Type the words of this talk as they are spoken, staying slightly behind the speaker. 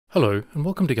Hello and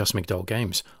welcome to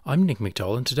gusmcdollgames. I'm Nick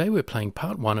McDowell and today we're playing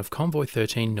part 1 of Convoy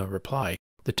 13 No Reply,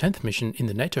 the 10th mission in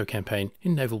the NATO campaign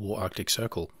in Naval War Arctic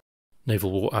Circle.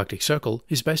 Naval War Arctic Circle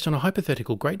is based on a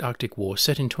hypothetical Great Arctic War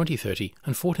set in 2030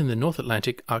 and fought in the North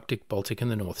Atlantic, Arctic, Baltic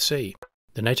and the North Sea.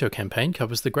 The NATO campaign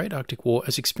covers the Great Arctic War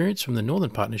as experienced from the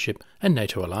Northern Partnership and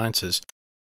NATO alliances.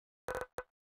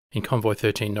 In Convoy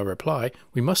 13 No Reply,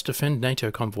 we must defend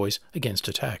NATO convoys against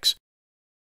attacks.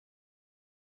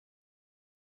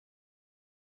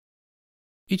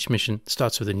 Each mission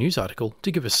starts with a news article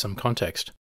to give us some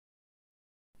context.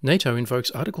 NATO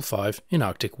invokes Article 5 in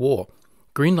Arctic War.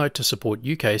 Green light to support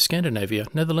UK, Scandinavia,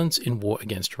 Netherlands in war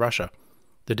against Russia.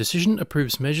 The decision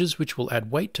approves measures which will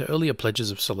add weight to earlier pledges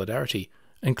of solidarity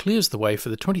and clears the way for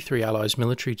the 23 Allies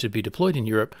military to be deployed in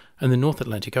Europe and the North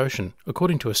Atlantic Ocean,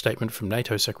 according to a statement from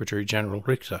NATO Secretary-General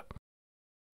Richter.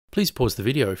 Please pause the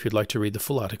video if you'd like to read the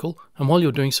full article, and while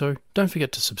you're doing so, don't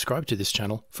forget to subscribe to this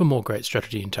channel for more great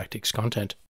strategy and tactics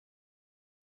content.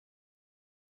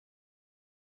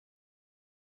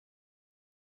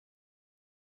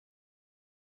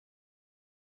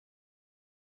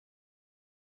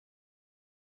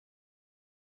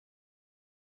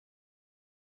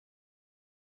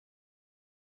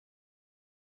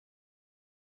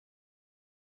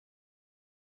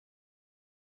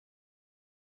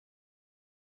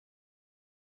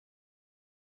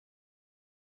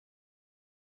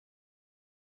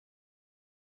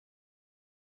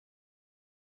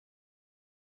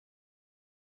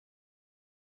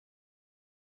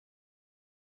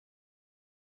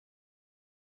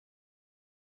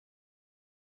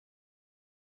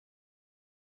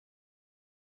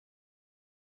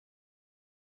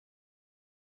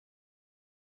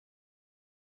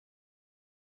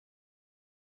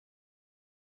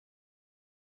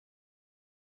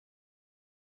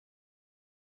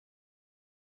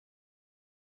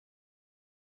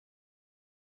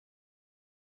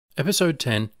 Episode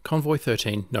 10, Convoy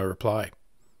 13, No Reply.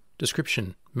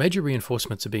 Description: Major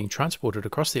reinforcements are being transported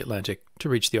across the Atlantic to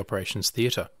reach the operations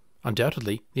theatre.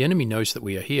 Undoubtedly, the enemy knows that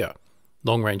we are here.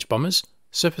 Long-range bombers,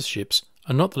 surface ships,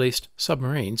 and not the least,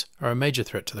 submarines are a major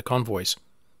threat to the convoys.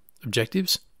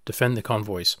 Objectives: defend the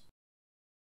convoys.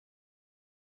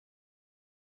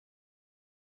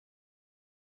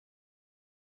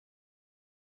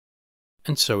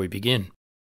 And so we begin.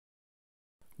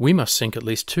 We must sink at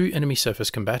least 2 enemy surface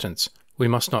combatants. We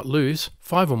must not lose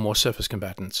 5 or more surface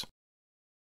combatants.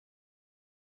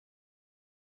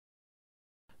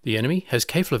 The enemy has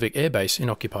Keflavik Air Base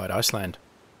in occupied Iceland.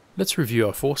 Let's review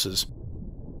our forces.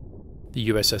 The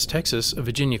USS Texas, a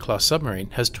Virginia-class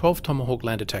submarine, has 12 Tomahawk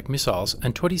land attack missiles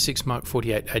and 26 Mark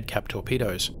 48 ADCAP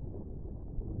torpedoes.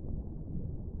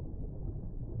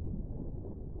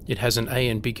 It has an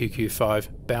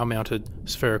AN/BQQ-5 bow-mounted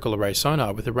spherical array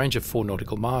sonar with a range of 4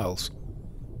 nautical miles.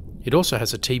 It also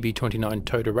has a TB-29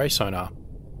 towed array sonar.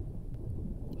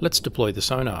 Let's deploy the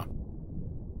sonar.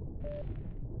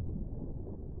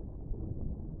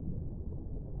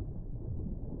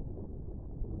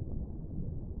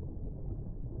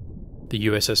 The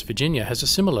USS Virginia has a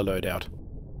similar loadout.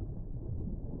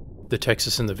 The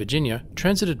Texas and the Virginia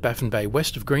transited Baffin Bay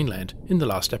west of Greenland in the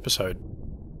last episode.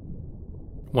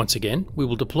 Once again, we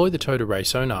will deploy the towed array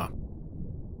sonar.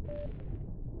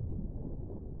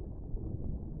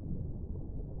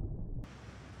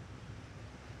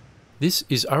 This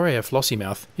is RAF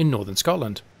Lossiemouth in northern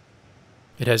Scotland.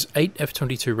 It has 8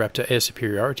 F-22 Raptor air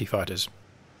superiority fighters.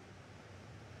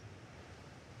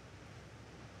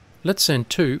 Let's send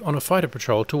 2 on a fighter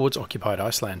patrol towards occupied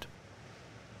Iceland.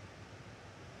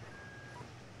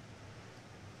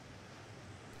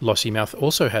 Lossiemouth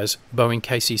also has Boeing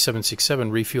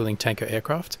KC-767 refueling tanker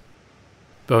aircraft,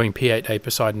 Boeing P-8A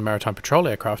Poseidon maritime patrol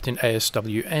aircraft in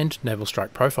ASW and naval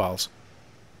strike profiles,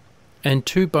 and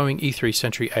 2 Boeing E-3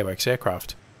 Sentry AWACS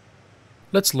aircraft.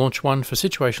 Let's launch one for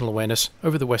situational awareness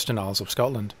over the Western Isles of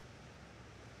Scotland.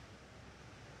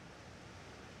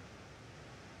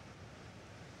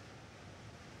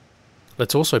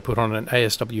 Let's also put on an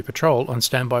ASW patrol on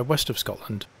standby west of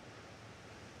Scotland.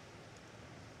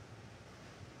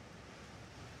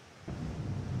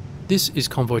 This is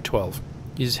Convoy 12.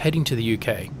 It is heading to the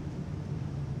UK.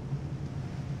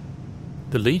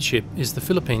 The lead ship is the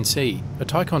Philippine Sea, a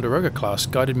Ticonderoga-class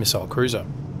guided missile cruiser.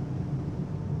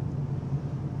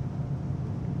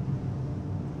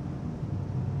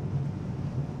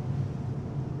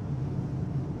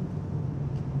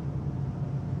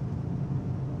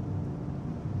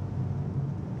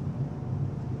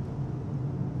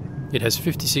 It has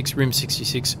 56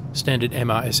 RIM-66 standard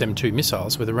MRSM-2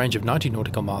 missiles with a range of 90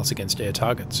 nautical miles against air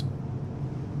targets.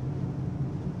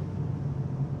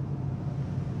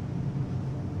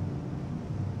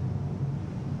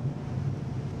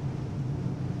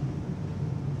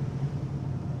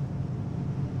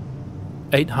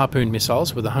 8 Harpoon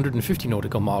missiles with 150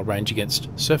 nautical mile range against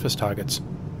surface targets,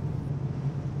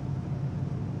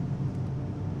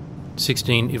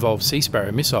 16 Evolved Sea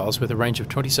Sparrow missiles with a range of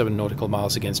 27 nautical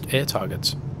miles against air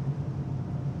targets,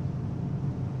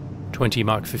 20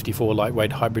 Mark 54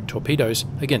 lightweight hybrid torpedoes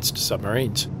against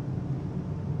submarines,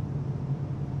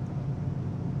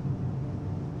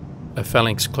 a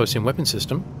Phalanx close-in weapon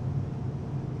system,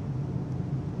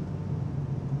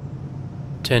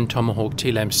 10 Tomahawk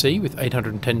TLAM-C with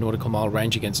 810 nautical mile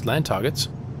range against land targets,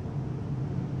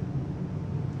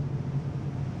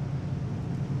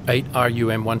 8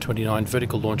 RUM-129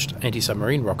 vertical launched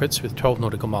anti-submarine rockets with 12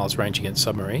 nautical miles range against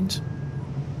submarines,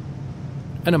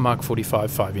 and a Mark 45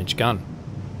 5-inch gun.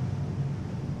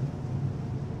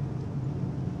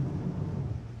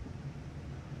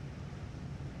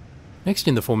 Next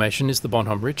in the formation is the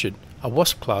Bonhomme Richard, a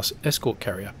Wasp-class escort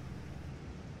carrier.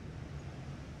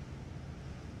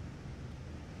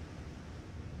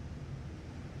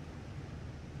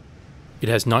 It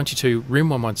has 92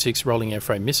 RIM-116 rolling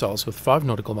airframe missiles with 5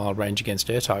 nautical mile range against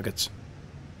air targets,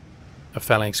 a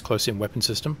Phalanx close-in weapon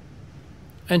system,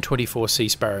 and 24 Sea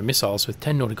Sparrow missiles with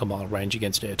 10 nautical mile range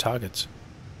against air targets.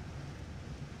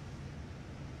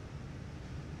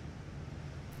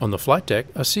 On the flight deck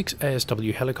are 6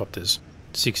 ASW helicopters,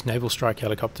 6 Naval Strike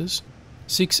helicopters,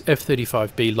 6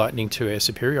 F-35B Lightning II air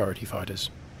superiority fighters.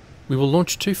 We will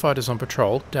launch 2 fighters on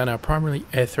patrol down our primary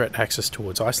air threat axis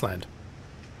towards Iceland.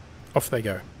 Off they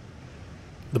go.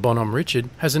 The Bonhomme Richard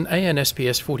has an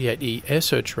AN/SPS-48E air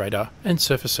search radar and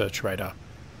surface search radar.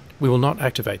 We will not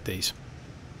activate these.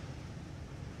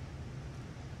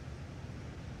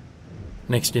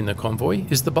 Next in the convoy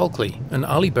is the Baltic, an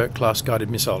Arleigh Burke-class guided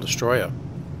missile destroyer.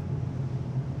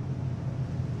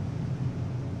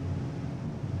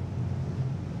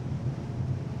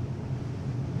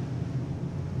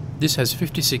 This has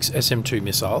 56 SM-2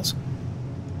 missiles,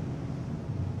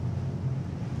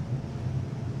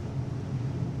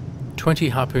 20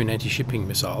 Harpoon anti-shipping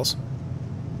missiles,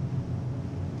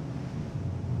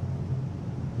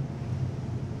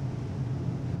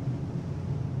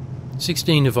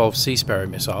 16 Evolved Sea Sparrow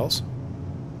missiles,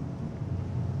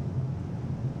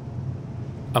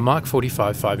 a Mark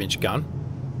 45 5-inch gun,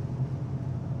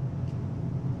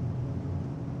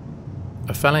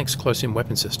 a Phalanx close-in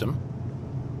weapon system,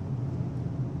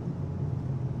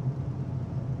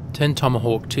 10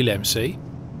 Tomahawk TLAM-C,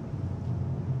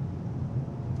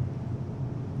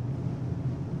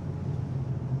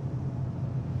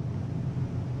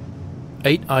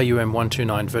 eight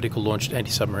RUM-129 vertical launched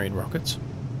anti-submarine rockets,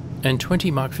 and 20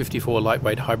 Mark 54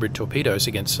 lightweight hybrid torpedoes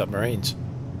against submarines.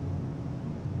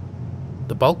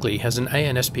 The Baltic has an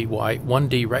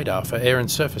AN/SPY-1D radar for air and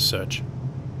surface search,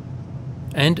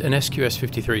 and an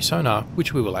SQS-53 sonar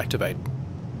which we will activate.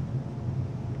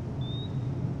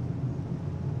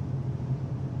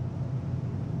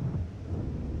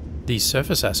 These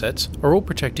surface assets are all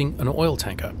protecting an oil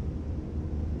tanker.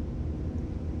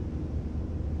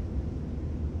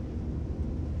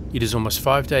 It is almost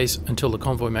 5 days until the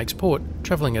convoy makes port,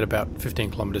 travelling at about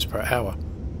 15 km per hour.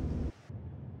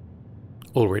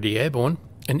 Already airborne,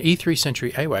 an E3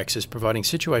 Sentry AWACS is providing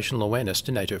situational awareness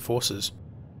to NATO forces.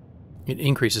 It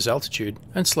increases altitude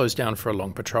and slows down for a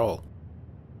long patrol.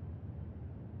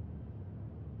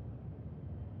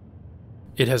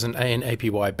 It has an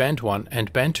AN/APY Band 1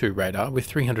 and Band 2 radar with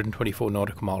 324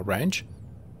 nautical mile range,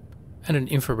 and an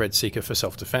infrared seeker for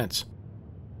self-defense.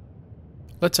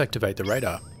 Let's activate the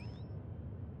radar.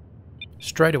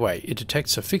 Straight away, it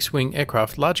detects a fixed-wing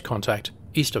aircraft large contact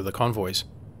east of the convoys.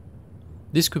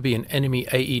 This could be an enemy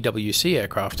AEWC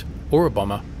aircraft, or a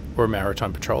bomber, or a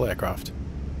maritime patrol aircraft.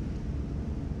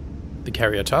 The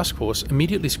carrier task force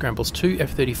immediately scrambles 2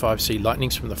 F-35C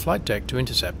Lightnings from the flight deck to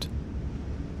intercept.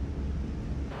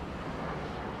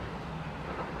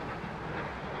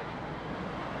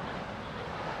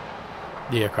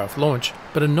 The aircraft launch,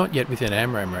 but are not yet within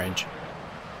AMRAAM range.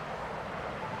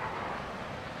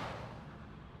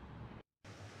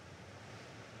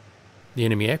 The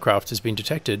enemy aircraft has been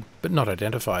detected, but not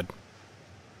identified.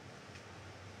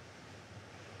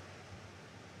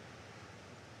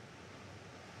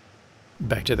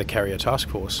 Back to the carrier task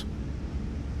force.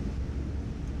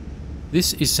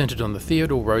 This is centered on the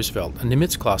Theodore Roosevelt, a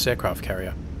Nimitz-class aircraft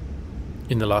carrier.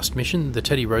 In the last mission, the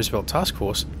Teddy Roosevelt Task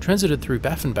Force transited through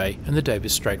Baffin Bay and the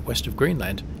Davis Strait west of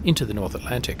Greenland into the North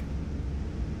Atlantic.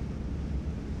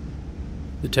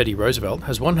 The Teddy Roosevelt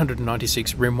has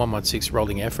 196 RIM-116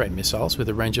 rolling airframe missiles with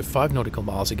a range of 5 nautical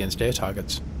miles against air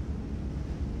targets,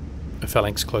 a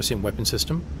Phalanx close-in weapon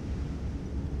system,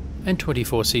 and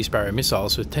 24 Sea Sparrow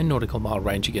missiles with 10 nautical mile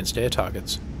range against air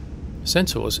targets,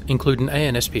 Sensors include an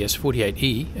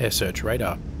ANSPS-48E air search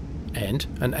radar and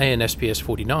an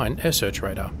ANSPS-49 air search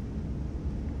radar.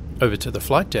 Over to the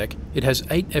flight deck, it has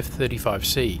 8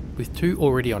 F-35C, with 2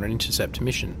 already on an intercept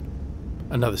mission.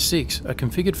 Another 6 are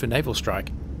configured for naval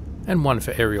strike, and 1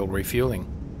 for aerial refuelling.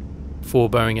 4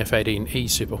 Boeing F-18E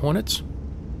Super Hornets,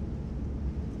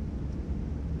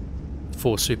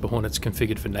 4 Super Hornets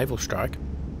configured for naval strike,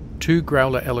 2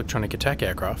 Growler electronic attack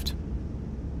aircraft,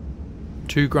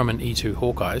 2 Grumman E-2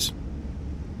 Hawkeyes,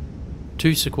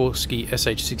 2 Sikorsky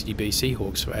SH-60B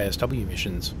Seahawks for ASW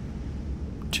missions,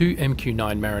 2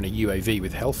 MQ-9 Mariner UAV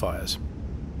with Hellfires,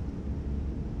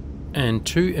 and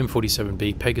 2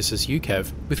 M47B Pegasus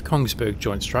UCAV with Kongsberg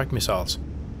Joint Strike Missiles.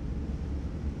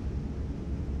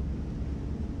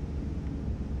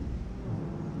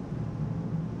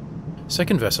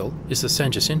 Second vessel is the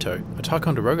San Jacinto, a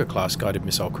Ticonderoga-class guided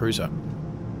missile cruiser.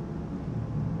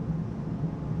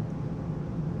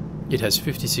 It has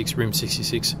 56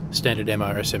 RIM-66 standard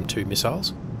MRSM-2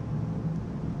 missiles,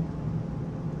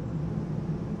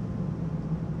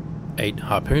 8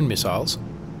 Harpoon missiles,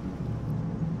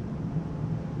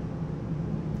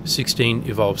 16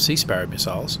 Evolved Sea Sparrow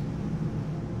missiles,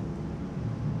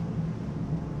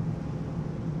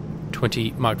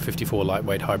 20 Mark 54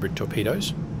 lightweight hybrid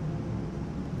torpedoes,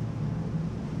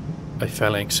 a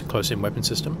Phalanx close-in weapon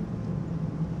system,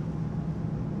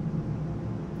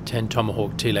 10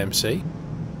 Tomahawk TLAM-C,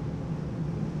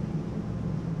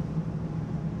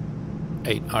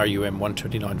 8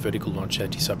 RUM-129 vertical launch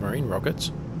anti-submarine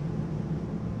rockets,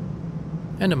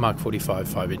 and a Mark 45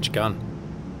 5-inch gun.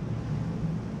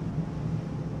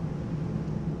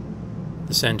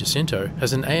 The San Jacinto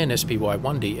has an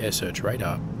ANSPY-1D air search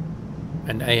radar,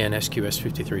 an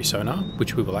AN-SQS-53 sonar,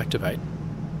 which we will activate,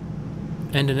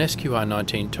 and an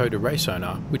SQR-19 towed array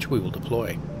sonar, which we will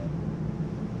deploy.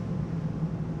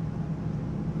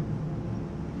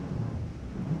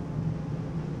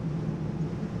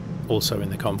 Also in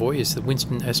the convoy is the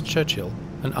Winston S. Churchill,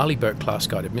 an Arleigh Burke-class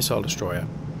guided missile destroyer.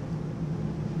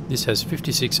 This has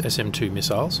 56 SM-2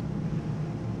 missiles,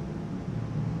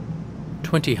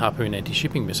 20 Harpoon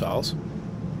anti-shipping missiles,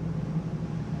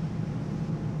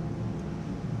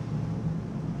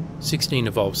 16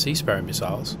 Evolved Sea Sparrow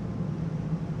missiles,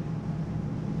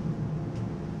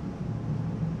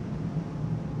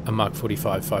 a Mark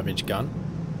 45 5-inch gun,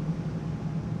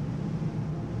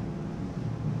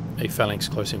 a Phalanx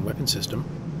close-in weapon system,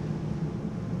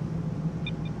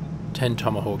 10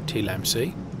 Tomahawk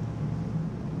TLAM-C,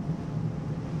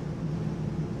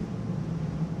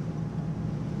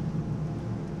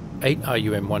 8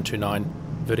 RUM-129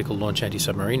 vertical launch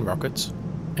anti-submarine rockets,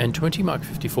 and 20 Mark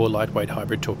 54 lightweight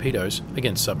hybrid torpedoes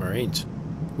against submarines.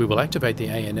 We will activate the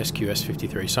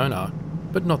AN-SQS-53 sonar,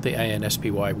 but not the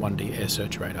AN-SPY-1D air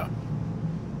search radar.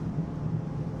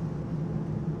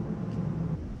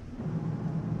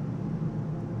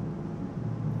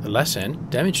 The Lassan,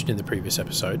 damaged in the previous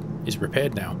episode, is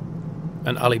repaired now.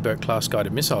 An Arleigh Burke-class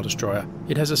guided missile destroyer,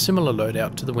 it has a similar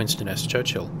loadout to the Winston S.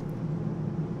 Churchill.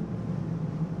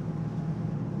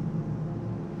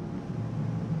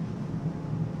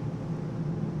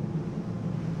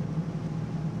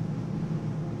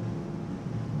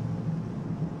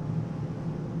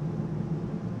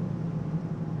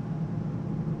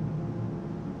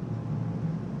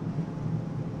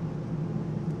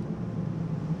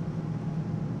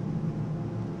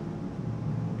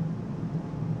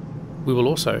 We will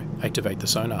also activate the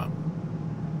sonar.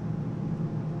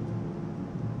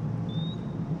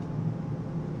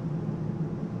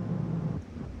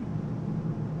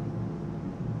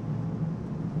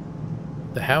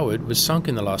 The Howard was sunk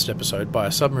in the last episode by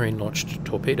a submarine-launched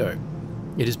torpedo.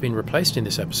 It has been replaced in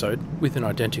this episode with an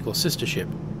identical sister ship,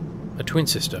 a twin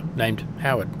sister named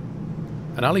Howard.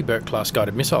 An Arleigh Burke-class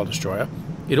guided missile destroyer,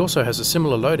 it also has a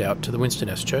similar loadout to the Winston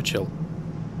S. Churchill.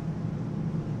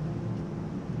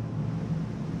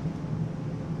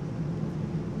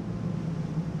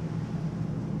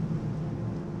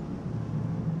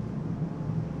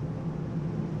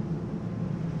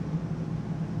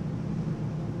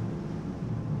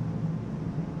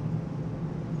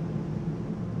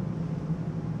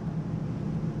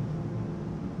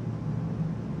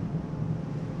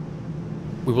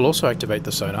 We will also activate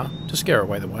the sonar to scare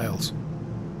away the whales.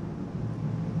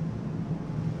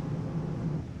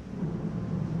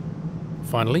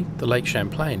 Finally, the Lake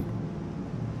Champlain.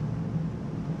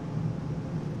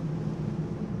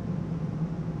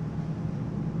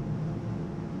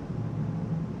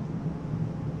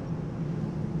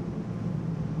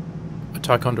 A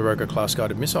Ticonderoga class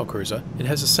guided missile cruiser, it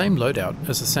has the same loadout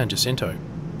as the San Jacinto.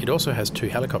 It also has 2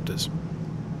 helicopters.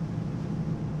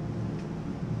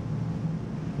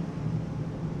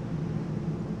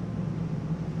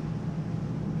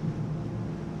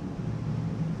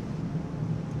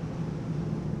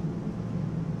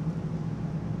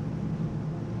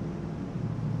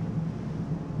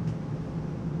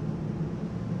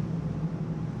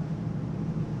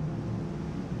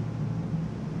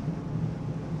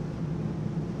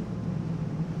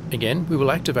 Again, we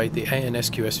will activate the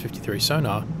ANSQS-53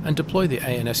 sonar and deploy the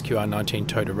ANSQR-19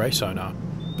 towed array sonar,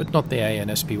 but not the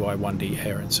ANSPY-1D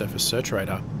air and surface search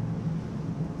radar.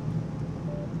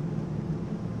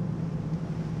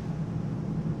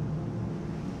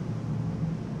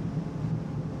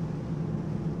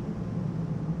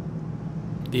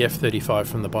 The F-35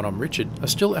 from the Bonhomme Richard are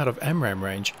still out of AMRAAM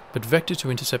range, but vector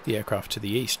to intercept the aircraft to the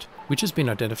east, which has been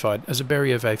identified as a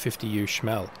Beriev A-50U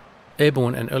Schmel,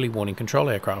 airborne and early warning control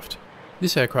aircraft.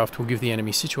 This aircraft will give the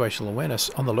enemy situational awareness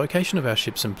on the location of our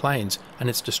ships and planes, and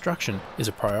its destruction is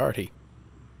a priority.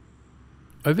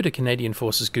 Over to Canadian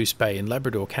Forces Goose Bay in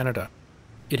Labrador, Canada.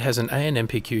 It has an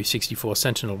AN/MPQ-64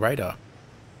 Sentinel radar.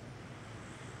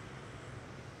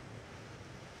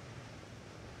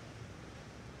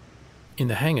 In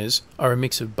the hangars are a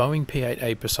mix of Boeing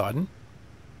P-8A Poseidon,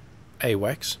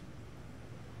 AWACS,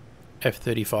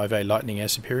 F-35A Lightning Air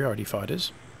Superiority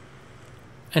Fighters,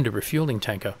 and a refueling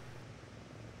tanker.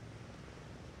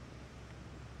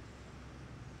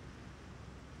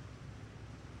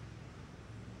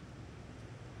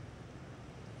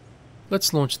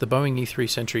 Let's launch the Boeing E-3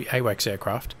 Sentry AWACS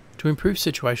aircraft to improve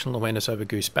situational awareness over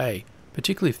Goose Bay,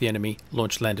 particularly if the enemy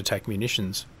launched land attack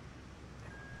munitions.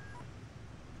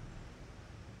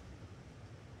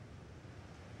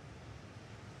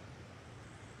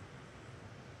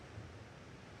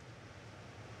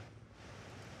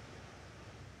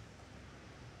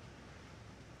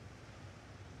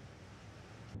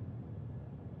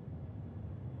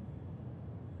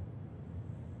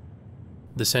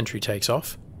 The Sentry takes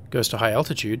off, goes to high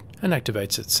altitude and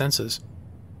activates its sensors.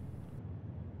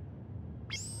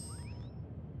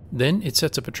 Then it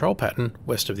sets a patrol pattern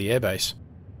west of the airbase.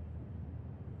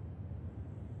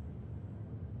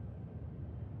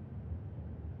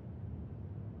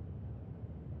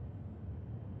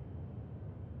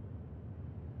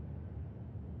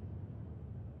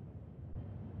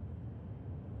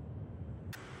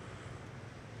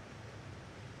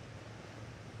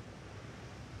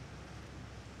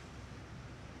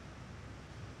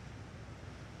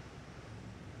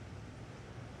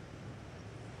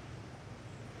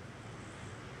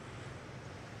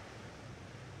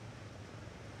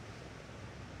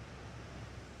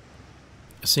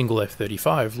 A single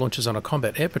F-35 launches on a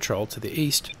combat air patrol to the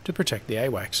east to protect the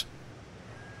AWACS.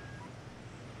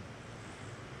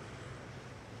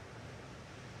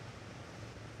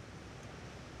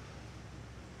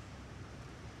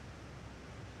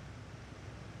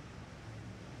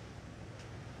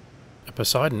 A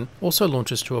Poseidon also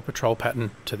launches to a patrol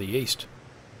pattern to the east.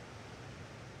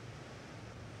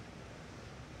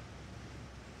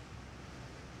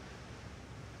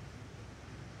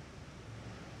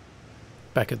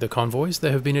 Back at the convoys,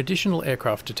 there have been additional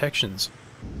aircraft detections.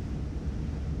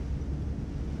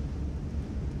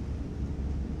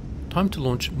 Time to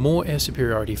launch more air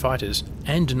superiority fighters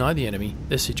and deny the enemy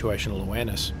their situational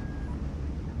awareness.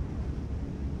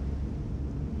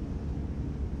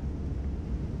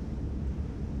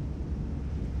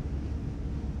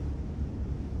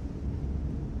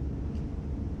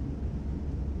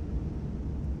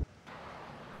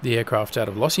 The aircraft out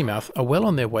of Lossiemouth are well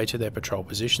on their way to their patrol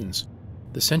positions.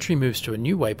 The Sentry moves to a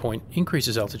new waypoint,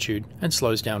 increases altitude, and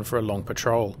slows down for a long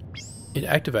patrol. It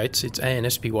activates its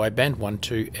ANSPY Band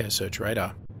 1-2 air search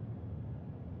radar.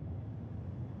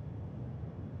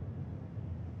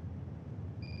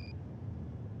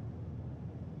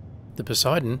 The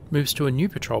Poseidon moves to a new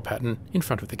patrol pattern in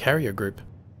front of the carrier group.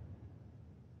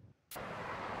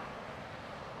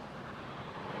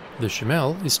 The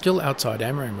Schmel is still outside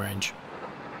AMRAAM range.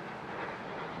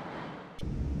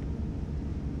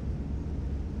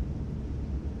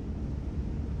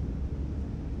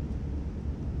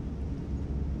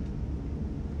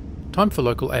 Time for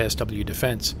local ASW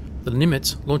defence. The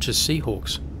Nimitz launches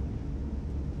Seahawks.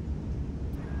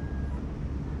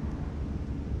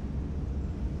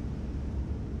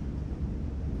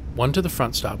 One to the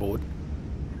front starboard.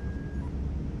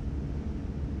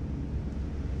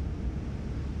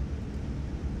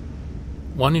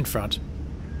 One in front.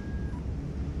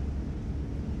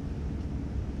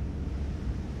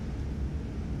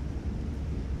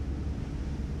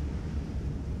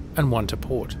 And one to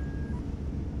port.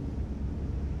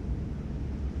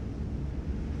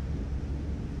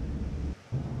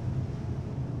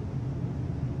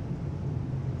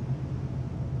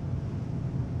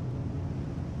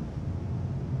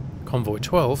 Convoy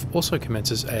 12 also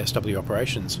commences ASW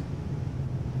operations.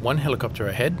 One helicopter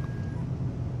ahead,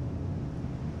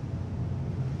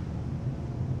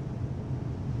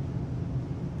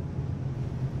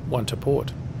 one to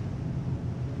port.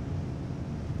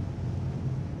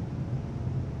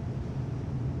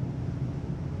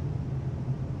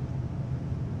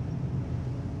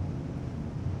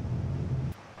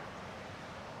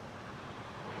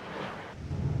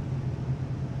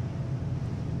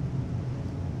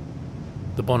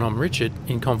 The Bonhomme Richard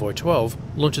in Convoy 12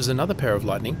 launches another pair of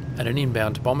Lightning at an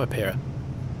inbound bomber pair.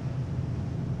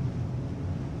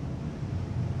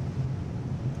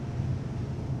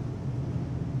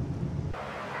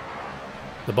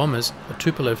 The bombers are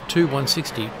Tupolev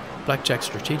Tu-160 Blackjack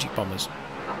strategic bombers.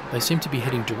 They seem to be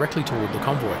heading directly toward the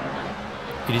convoy.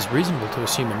 It is reasonable to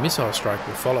assume a missile strike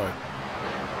will follow.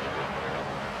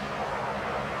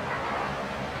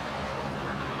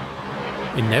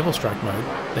 In naval strike mode,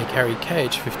 they carry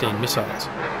KH-15 missiles.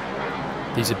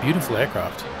 These are beautiful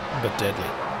aircraft, but deadly.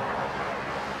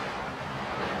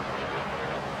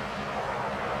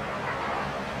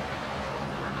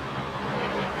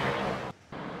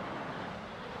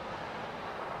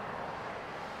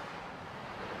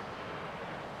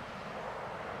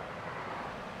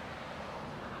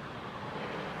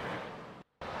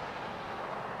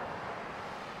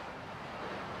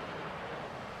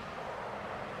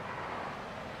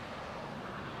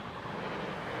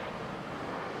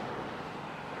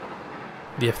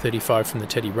 The F-35 from the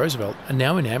Teddy Roosevelt are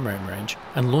now in AMRAAM range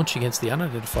and launch against the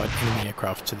unidentified enemy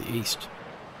aircraft to the east.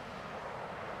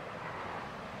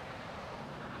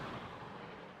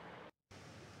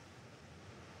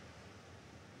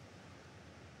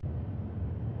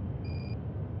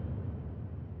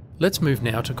 Let's move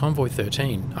now to Convoy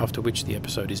 13, after which the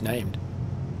episode is named.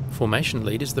 Formation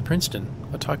lead is the Princeton,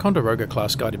 a Ticonderoga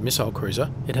class guided missile cruiser.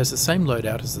 It has the same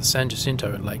loadout as the San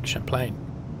Jacinto and Lake Champlain.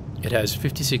 It has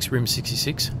 56 RIM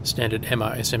 66 standard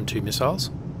MRSM-2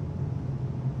 missiles,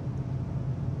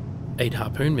 8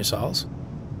 Harpoon missiles,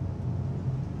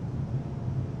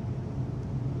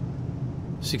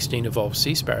 16 Evolved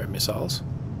Sea Sparrow missiles,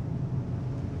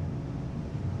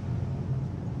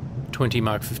 20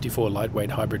 Mark 54 lightweight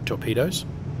hybrid torpedoes,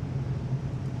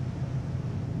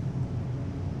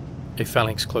 a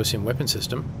Phalanx close-in weapon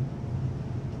system,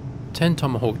 10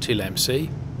 Tomahawk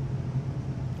TLAM-C,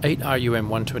 8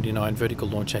 RUM-129 vertical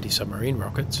launch anti-submarine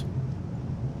rockets,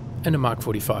 and a Mark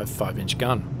 45 5-inch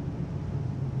gun.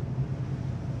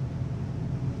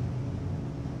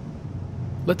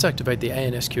 Let's activate the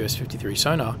ANSQS-53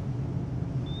 sonar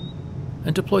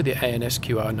and deploy the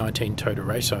ANSQR-19 towed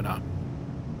array sonar.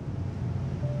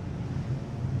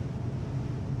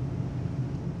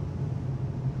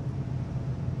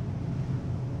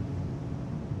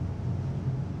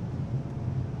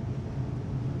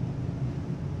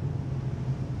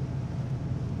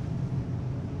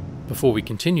 Before we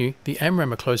continue, the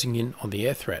AMRAAM are closing in on the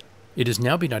air threat. It has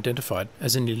now been identified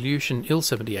as an Ilyushin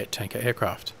Il-78 tanker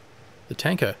aircraft. The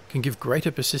tanker can give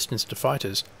greater persistence to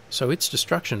fighters, so its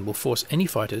destruction will force any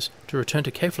fighters to return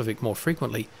to Keflavik more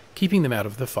frequently, keeping them out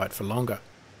of the fight for longer.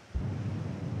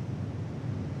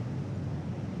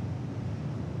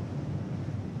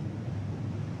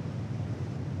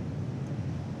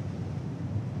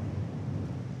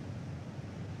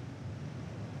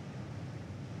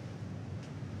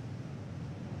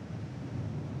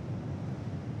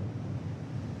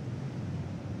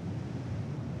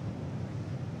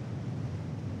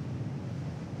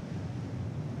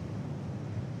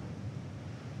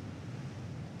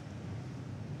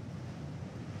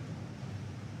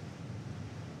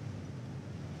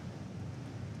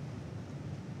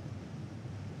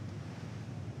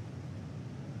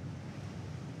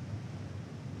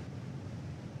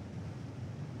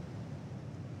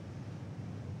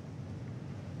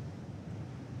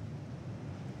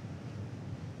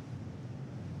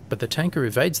 But the tanker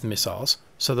evades the missiles,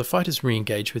 so the fighters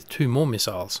re-engage with 2 more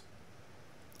missiles.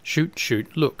 Shoot,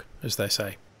 shoot, look, as they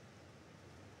say.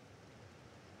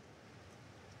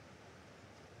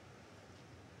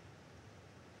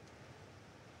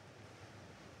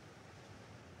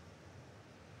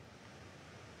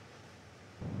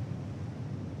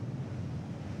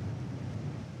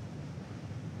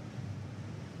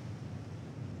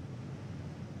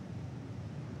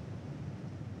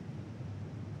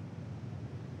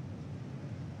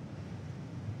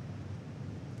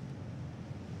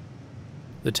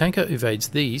 The tanker evades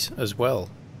these as well.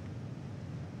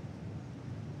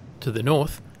 To the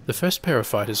north, the first pair of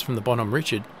fighters from the Bonhomme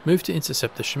Richard move to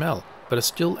intercept the Schmel, but are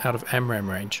still out of AMRAAM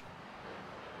range.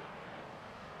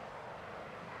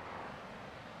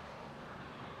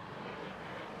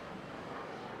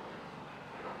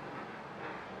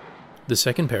 The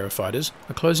second pair of fighters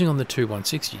are closing on the two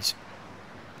 160s.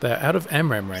 They are out of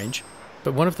AMRAAM range,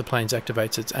 but one of the planes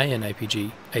activates its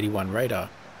AN/APG-81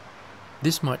 radar.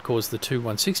 This might cause the two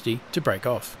 160 to break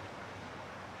off.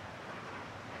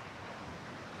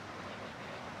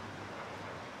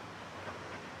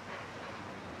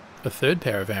 A third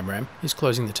pair of AMRAAM is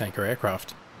closing the tanker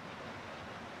aircraft.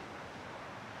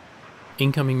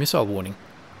 Incoming missile warning.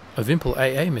 A Vimpel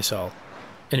AA missile.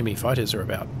 enemy fighters are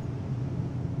about.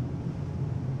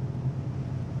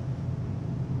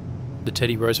 The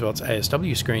Teddy Roosevelt's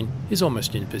ASW screen is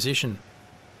almost in position.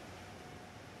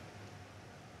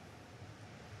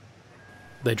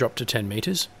 They drop to 10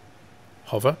 meters,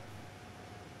 hover,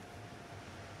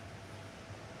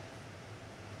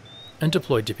 and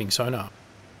deploy dipping sonar.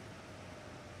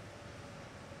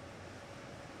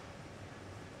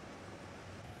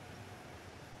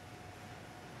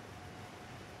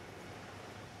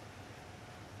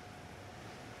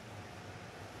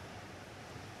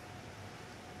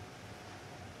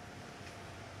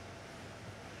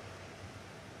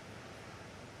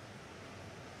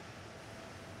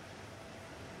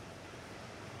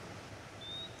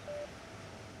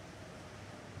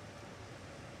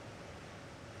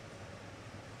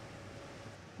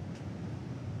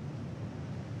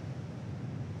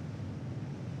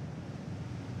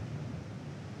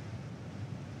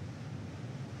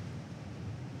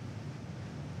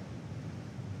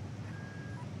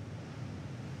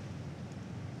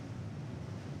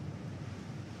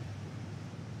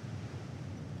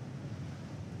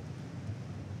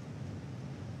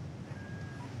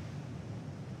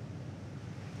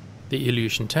 The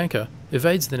Ilyushin tanker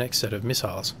evades the next set of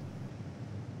missiles.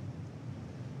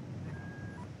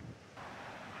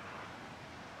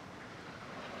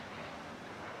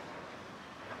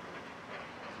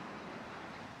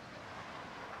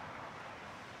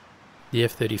 The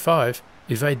F-35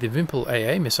 evade the Vimpel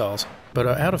AA missiles, but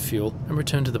are out of fuel and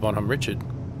return to the Bonhomme Richard.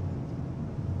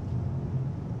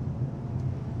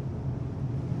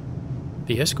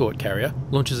 The escort carrier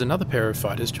launches another pair of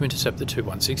fighters to intercept the two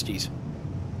 160s.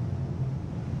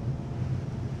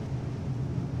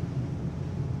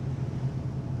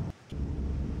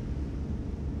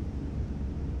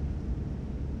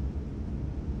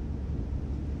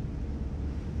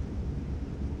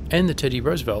 And the Teddy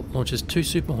Roosevelt launches two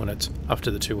Super Hornets after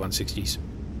the two 160s.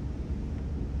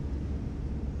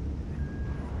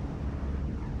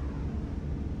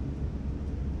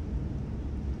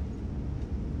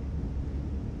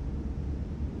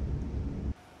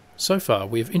 So far,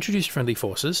 we have introduced friendly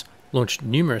forces, launched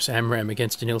numerous AMRAAM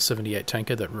against an Il-78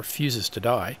 tanker that refuses to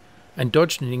die, and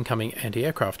dodged an incoming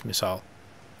anti-aircraft missile.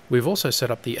 We've also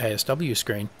set up the ASW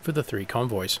screen for the three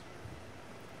convoys.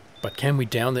 But can we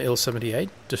down the Il-78,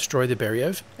 destroy the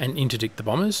Beriev, and interdict the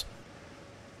bombers?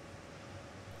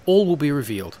 All will be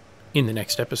revealed in the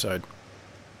next episode.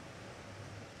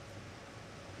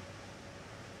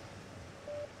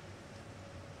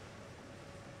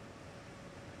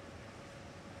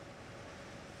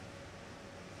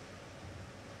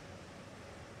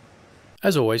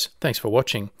 As always, thanks for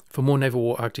watching. For more Naval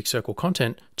War Arctic Circle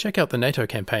content, check out the NATO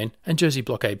campaign and Jersey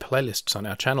Blockade playlists on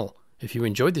our channel. If you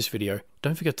enjoyed this video,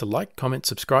 don't forget to like, comment,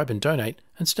 subscribe and donate,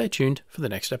 and stay tuned for the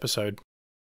next episode.